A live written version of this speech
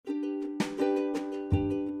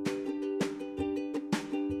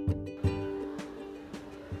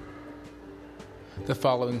The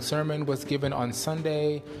following sermon was given on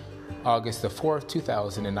Sunday, August the 4th,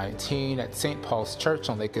 2019 at St. Paul's Church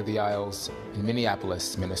on Lake of the Isles in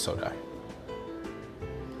Minneapolis, Minnesota.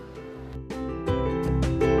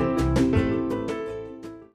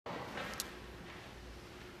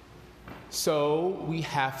 So we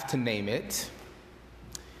have to name it.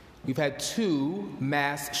 We've had 2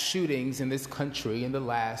 mass shootings in this country in the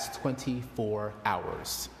last 24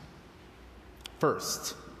 hours.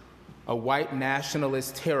 First, a white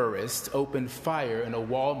nationalist terrorist opened fire in a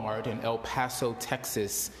Walmart in El Paso,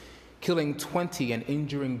 Texas, killing 20 and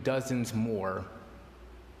injuring dozens more.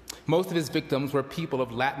 Most of his victims were people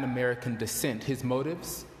of Latin American descent. His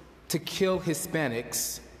motives? To kill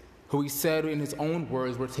Hispanics, who he said in his own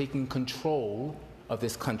words were taking control of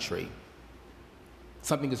this country.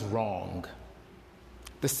 Something is wrong.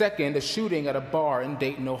 The second, a shooting at a bar in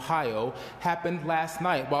Dayton, Ohio, happened last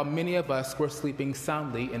night while many of us were sleeping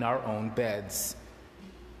soundly in our own beds.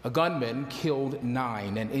 A gunman killed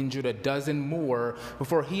 9 and injured a dozen more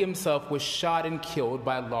before he himself was shot and killed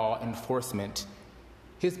by law enforcement.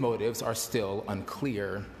 His motives are still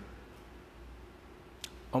unclear.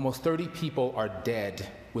 Almost 30 people are dead,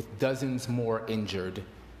 with dozens more injured.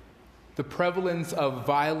 The prevalence of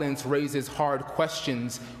violence raises hard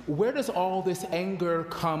questions. Where does all this anger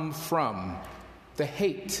come from? The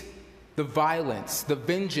hate, the violence, the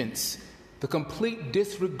vengeance, the complete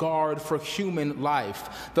disregard for human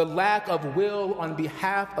life, the lack of will on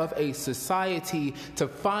behalf of a society to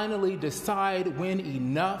finally decide when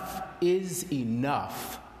enough is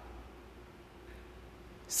enough.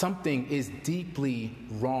 Something is deeply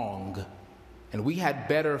wrong. And we had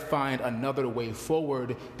better find another way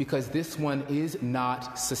forward because this one is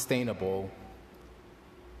not sustainable.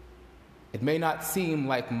 It may not seem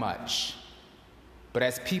like much, but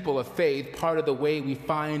as people of faith, part of the way we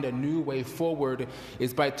find a new way forward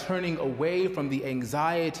is by turning away from the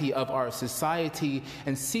anxiety of our society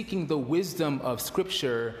and seeking the wisdom of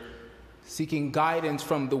Scripture, seeking guidance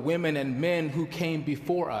from the women and men who came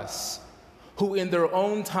before us, who in their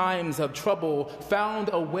own times of trouble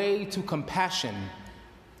found a way to compassion,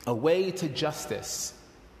 a way to justice,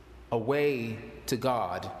 a way to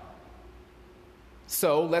God.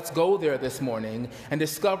 So let's go there this morning and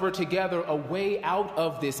discover together a way out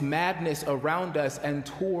of this madness around us and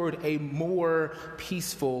toward a more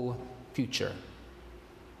peaceful future.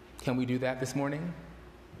 Can we do that this morning?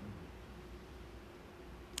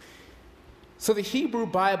 So the Hebrew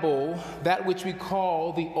Bible, that which we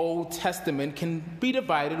call the Old Testament, can be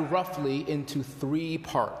divided roughly into 3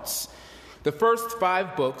 parts. The first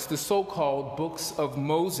 5 books, the so-called books of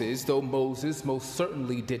Moses, though Moses most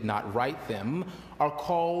certainly did not write them, are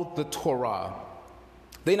called the Torah.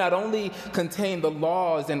 They not only contain the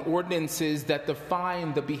laws and ordinances that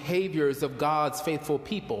define the behaviors of God's faithful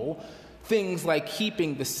people, things like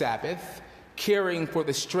keeping the Sabbath, caring for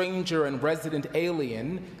the stranger and resident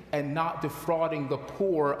alien, and not defrauding the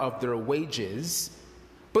poor of their wages.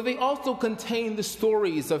 But they also contain the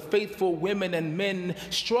stories of faithful women and men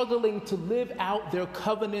struggling to live out their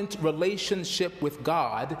covenant relationship with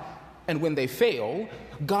God, and when they fail,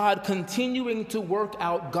 God continuing to work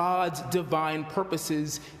out God's divine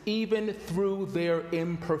purposes even through their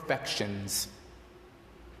imperfections.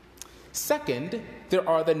 Second, there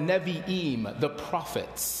are the Nevi'im, the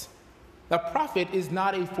prophets. A prophet is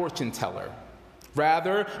not a fortune teller.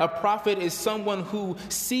 Rather, a prophet is someone who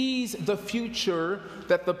sees the future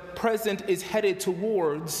that the present is headed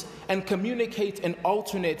towards and communicates an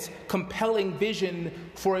alternate, compelling vision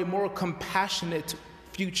for a more compassionate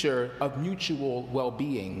future of mutual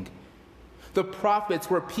well-being. The prophets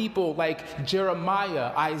were people like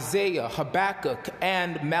Jeremiah, Isaiah, Habakkuk,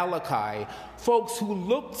 and Malachi, folks who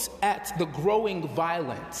looked at the growing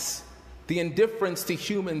violence, the indifference to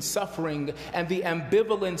human suffering, and the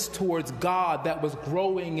ambivalence towards God that was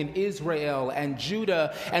growing in Israel and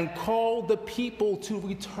Judah, and called the people to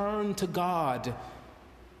return to God.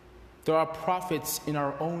 There are prophets in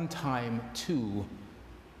our own time, too,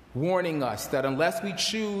 warning us that unless we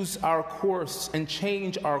choose our course and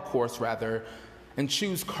change our course, and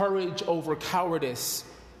choose courage over cowardice,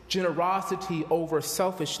 generosity over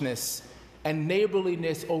selfishness, and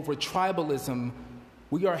neighborliness over tribalism,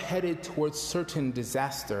 we are headed towards certain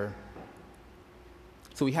disaster.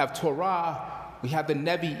 So we have Torah, we have the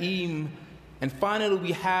Nevi'im, and finally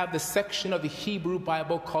we have the section of the Hebrew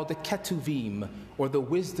Bible called the Ketuvim, or the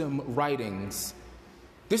wisdom writings.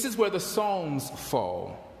 This is where the Psalms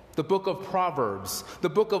fall, the book of Proverbs, the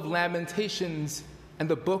book of Lamentations, and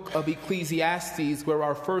the book of Ecclesiastes, where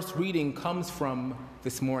our first reading comes from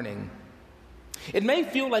this morning. It may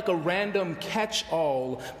feel like a random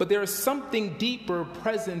catch-all, but there is something deeper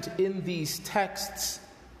present in these texts,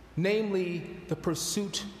 namely the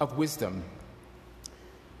pursuit of wisdom.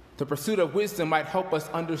 The pursuit of wisdom might help us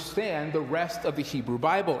understand the rest of the Hebrew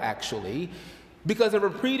Bible, actually, because a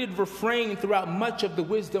repeated refrain throughout much of the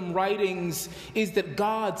wisdom writings is that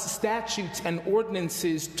God's statutes and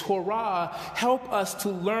ordinances, Torah, help us to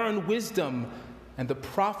learn wisdom, and the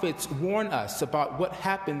prophets warn us about what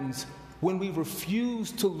happens when we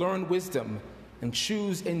refuse to learn wisdom and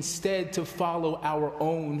choose instead to follow our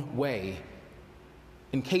own way.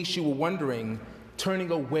 In case you were wondering,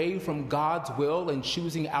 turning away from God's will and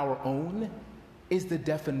choosing our own is the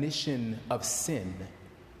definition of sin.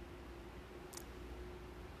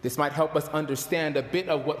 This might help us understand a bit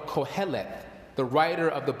of what Kohelet, the writer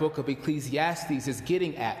of the book of Ecclesiastes, is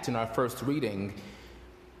getting at in our first reading.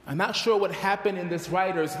 I'm not sure what happened in this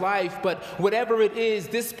writer's life, but whatever it is,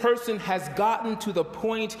 this person has gotten to the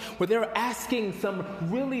point where they're asking some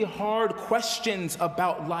really hard questions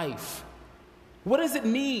about life. What does it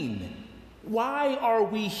mean? Why are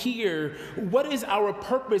we here? What is our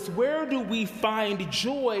purpose? Where do we find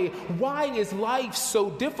joy? Why is life so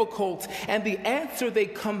difficult? And the answer they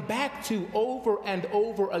come back to over and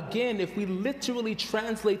over again, if we literally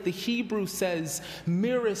translate the Hebrew, says,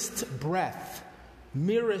 merest breath.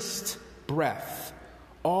 Merest breath.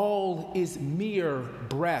 All is mere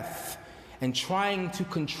breath. And trying to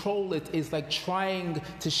control it is like trying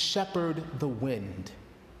to shepherd the wind.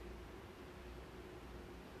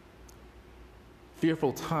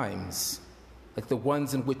 Fearful times, like the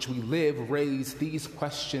ones in which we live, raise these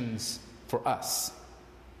questions for us.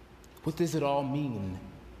 What does it all mean?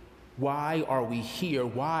 Why are we here?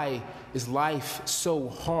 Why is life so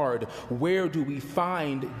hard? Where do we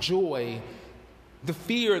find joy? The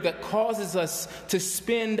fear that causes us to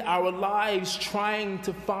spend our lives trying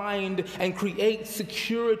to find and create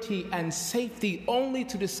security and safety, only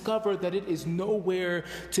to discover that it is nowhere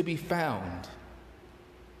to be found.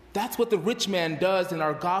 That's what the rich man does in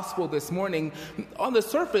our gospel this morning. On the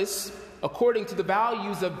surface, according to the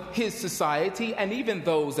values of his society and even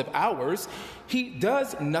those of ours, he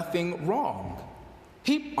does nothing wrong.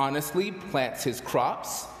 He honestly plants his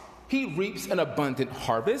crops, he reaps an abundant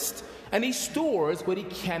harvest, and he stores what he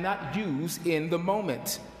cannot use in the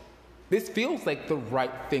moment. This feels like the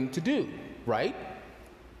right thing to do, right?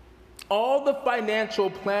 All the financial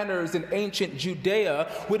planners in ancient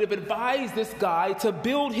Judea would have advised this guy to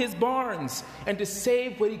build his barns and to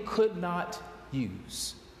save what he could not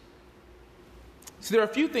use. So there are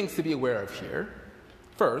a few things to be aware of here.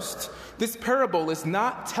 First, this parable is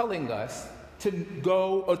not telling us to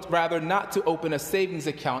go, or rather not to open a savings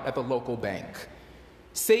account at the local bank.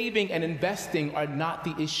 Saving and investing are not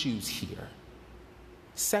the issues here.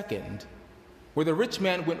 Second, where the rich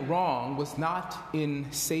man went wrong was not in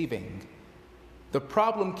saving. The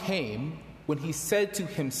problem came when he said to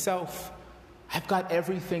himself, I've got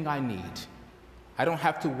everything I need. I don't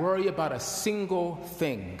have to worry about a single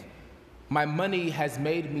thing. My money has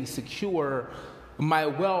made me secure. My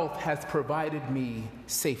wealth has provided me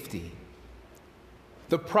safety.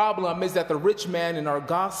 The problem is that the rich man in our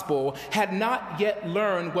gospel had not yet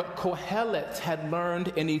learned what Kohelet had learned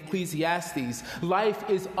in Ecclesiastes. Life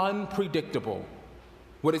is unpredictable.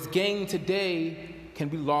 What is gained today can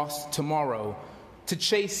be lost tomorrow. To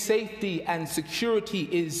chase safety and security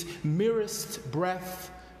is merest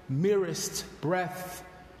breath,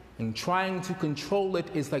 and trying to control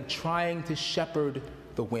it is like trying to shepherd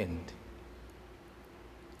the wind.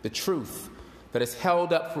 The truth that is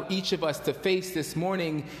held up for each of us to face this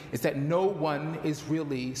morning is that no one is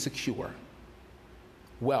really secure.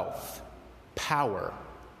 Wealth, power,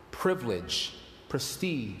 privilege,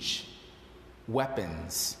 prestige,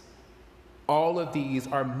 weapons, all of these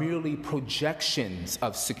are merely projections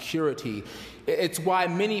of security. It's why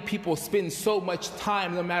many people spend so much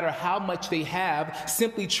time, no matter how much they have,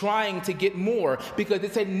 simply trying to get more, because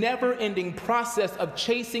it's a never-ending process of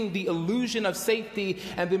chasing the illusion of safety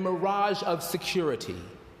and the mirage of security.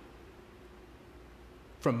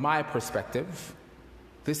 From my perspective,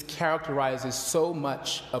 this characterizes so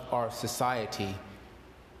much of our society.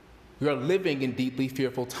 We are living in deeply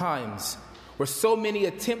fearful times, where so many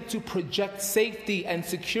attempt to project safety and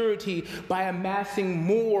security by amassing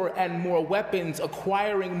more and more weapons,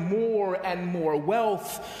 acquiring more and more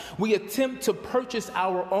wealth. We attempt to purchase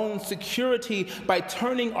our own security by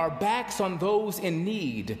turning our backs on those in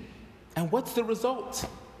need. And what's the result?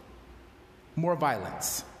 More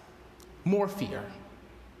violence, more fear,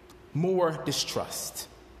 more distrust.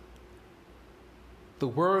 The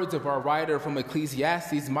words of our writer from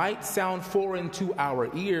Ecclesiastes might sound foreign to our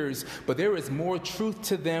ears, but there is more truth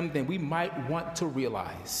to them than we might want to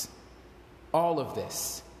realize. All of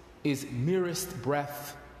this is merest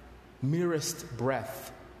breath, merest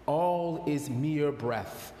breath. All is mere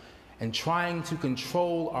breath. And trying to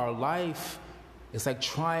control our life is like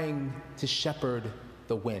trying to shepherd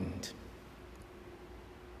the wind.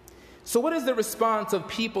 So what is the response of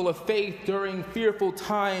people of faith during fearful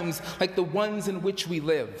times like the ones in which we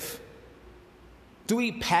live? Do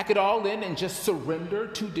we pack it all in and just surrender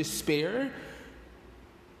to despair?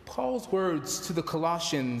 Paul's words to the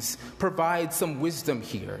Colossians provide some wisdom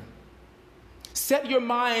here. Set your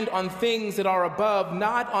mind on things that are above,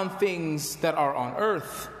 not on things that are on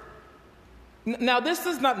earth. Now, this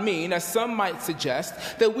does not mean, as some might suggest,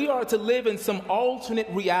 that we are to live in some alternate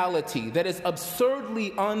reality that is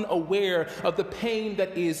absurdly unaware of the pain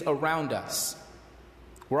that is around us.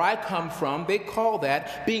 Where I come from, they call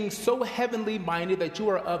that being so heavenly minded that you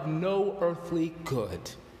are of no earthly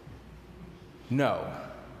good. No,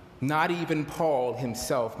 not even Paul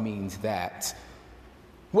himself means that.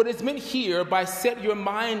 What is meant here by set your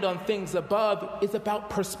mind on things above is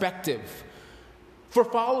about perspective. For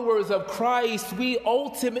followers of Christ, we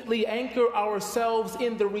ultimately anchor ourselves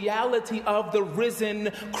in the reality of the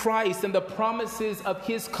risen Christ and the promises of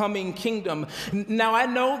his coming kingdom. Now, I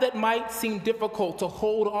know that might seem difficult to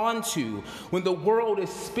hold on to when the world is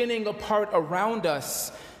spinning apart around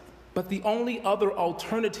us, but the only other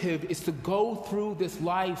alternative is to go through this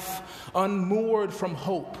life unmoored from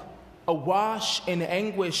hope, awash in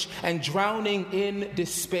anguish and drowning in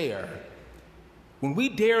despair. When we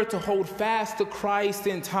dare to hold fast to Christ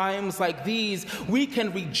in times like these, we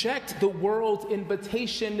can reject the world's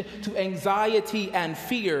invitation to anxiety and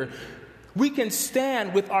fear. We can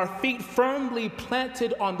stand with our feet firmly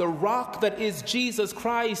planted on the rock that is Jesus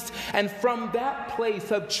Christ, and from that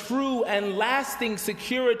place of true and lasting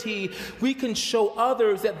security, we can show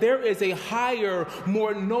others that there is a higher,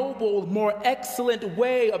 more noble, more excellent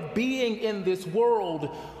way of being in this world,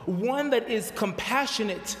 one that is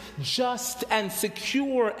compassionate, just, and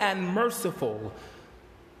secure and merciful.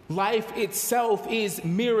 Life itself is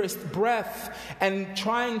merest breath, and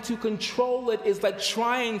trying to control it is like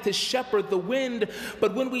trying to shepherd the wind.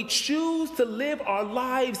 But when we choose to live our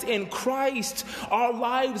lives in Christ, our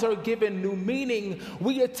lives are given new meaning.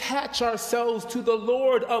 We attach ourselves to the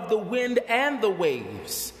Lord of the wind and the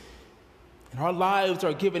waves. And our lives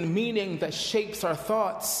are given meaning that shapes our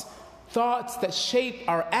thoughts. Thoughts that shape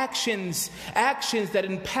our actions, actions that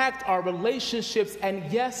impact our relationships, and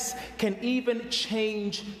yes, can even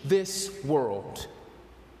change this world.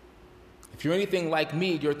 If you're anything like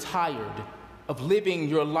me, you're tired of living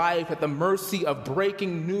your life at the mercy of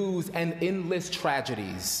breaking news and endless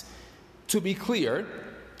tragedies. To be clear,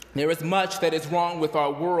 there is much that is wrong with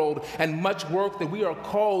our world and much work that we are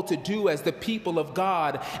called to do as the people of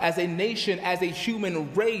God, as a nation, as a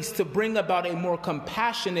human race, to bring about a more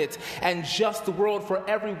compassionate and just world for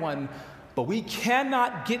everyone. But we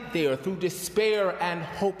cannot get there through despair and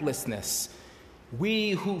hopelessness. We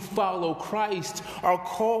who follow Christ are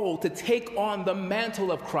called to take on the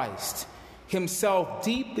mantle of Christ, himself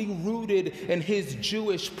deeply rooted in his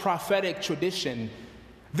Jewish prophetic tradition.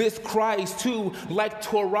 This Christ who, like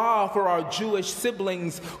Torah for our Jewish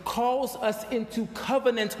siblings, calls us into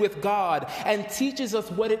covenant with God and teaches us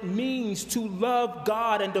what it means to love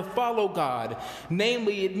God and to follow God.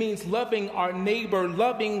 Namely, it means loving our neighbor,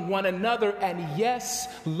 loving one another, and yes,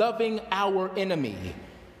 loving our enemy.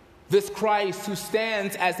 This Christ who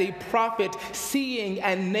stands as a prophet, seeing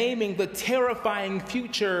and naming the terrifying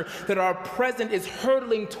future that our present is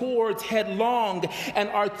hurtling towards headlong, and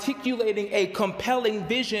articulating a compelling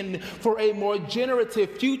vision for a more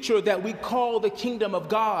generative future that we call the kingdom of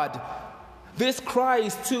God. This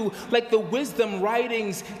Christ who, like the wisdom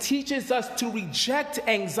writings, teaches us to reject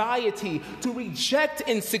anxiety, to reject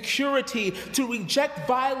insecurity, to reject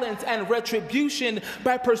violence and retribution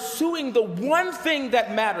by pursuing the one thing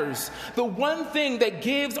that matters, the one thing that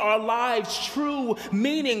gives our lives true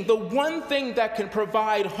meaning, the one thing that can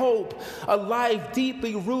provide hope, a life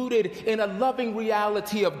deeply rooted in a loving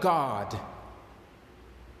reality of God.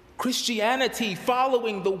 Christianity,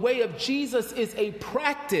 following the way of Jesus, is a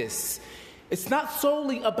practice. It's not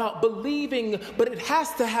solely about believing, but it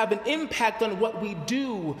has to have an impact on what we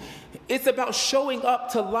do. It's about showing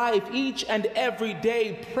up to life each and every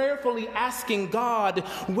day, prayerfully asking God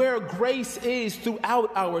where grace is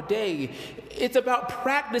throughout our day. It's about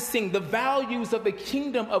practicing the values of the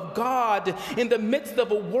kingdom of God in the midst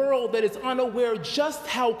of a world that is unaware just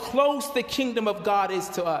how close the kingdom of God is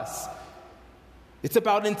to us. It's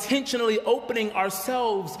about intentionally opening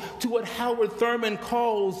ourselves to what Howard Thurman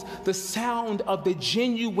calls the sound of the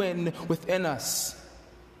genuine within us,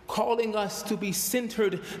 calling us to be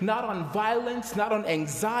centered not on violence, not on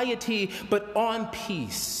anxiety, but on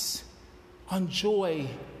peace, on joy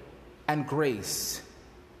and grace.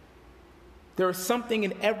 There is something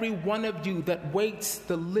in every one of you that waits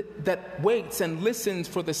and listens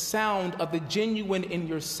for the sound of the genuine in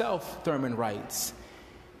yourself, Thurman writes.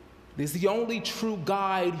 It is the only true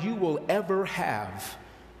guide you will ever have.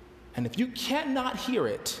 And if you cannot hear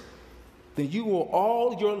it, then you will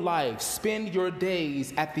all your life spend your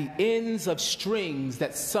days at the ends of strings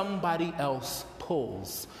that somebody else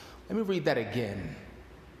pulls. Let me read that again.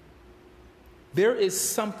 There is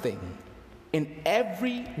something in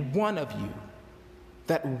every one of you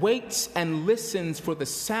that waits and listens for the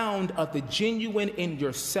sound of the genuine in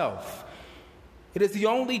yourself. It is the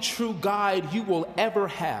only true guide you will ever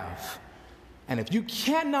have. And if you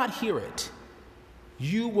cannot hear it,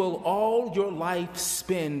 you will all your life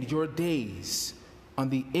spend your days on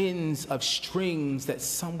the ends of strings that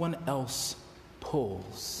someone else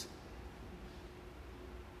pulls.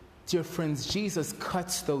 Dear friends, Jesus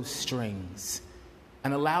cuts those strings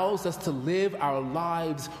and allows us to live our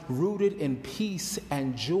lives rooted in peace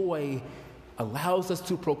and joy, allows us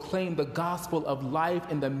to proclaim the gospel of life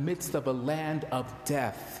in the midst of a land of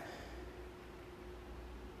death.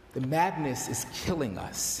 The madness is killing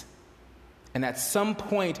us. And at some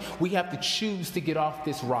point, we have to choose to get off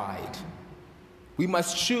this ride. We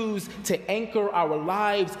must choose to anchor our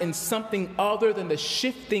lives in something other than the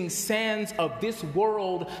shifting sands of this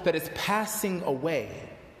world that is passing away.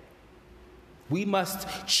 We must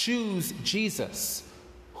choose Jesus,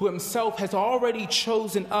 who himself has already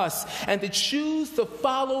chosen us, and to choose to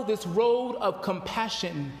follow this road of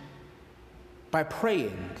compassion by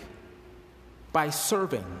praying, by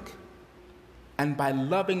serving, and by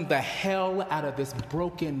loving the hell out of this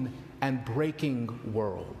broken and breaking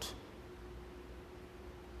world.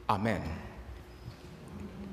 Amen.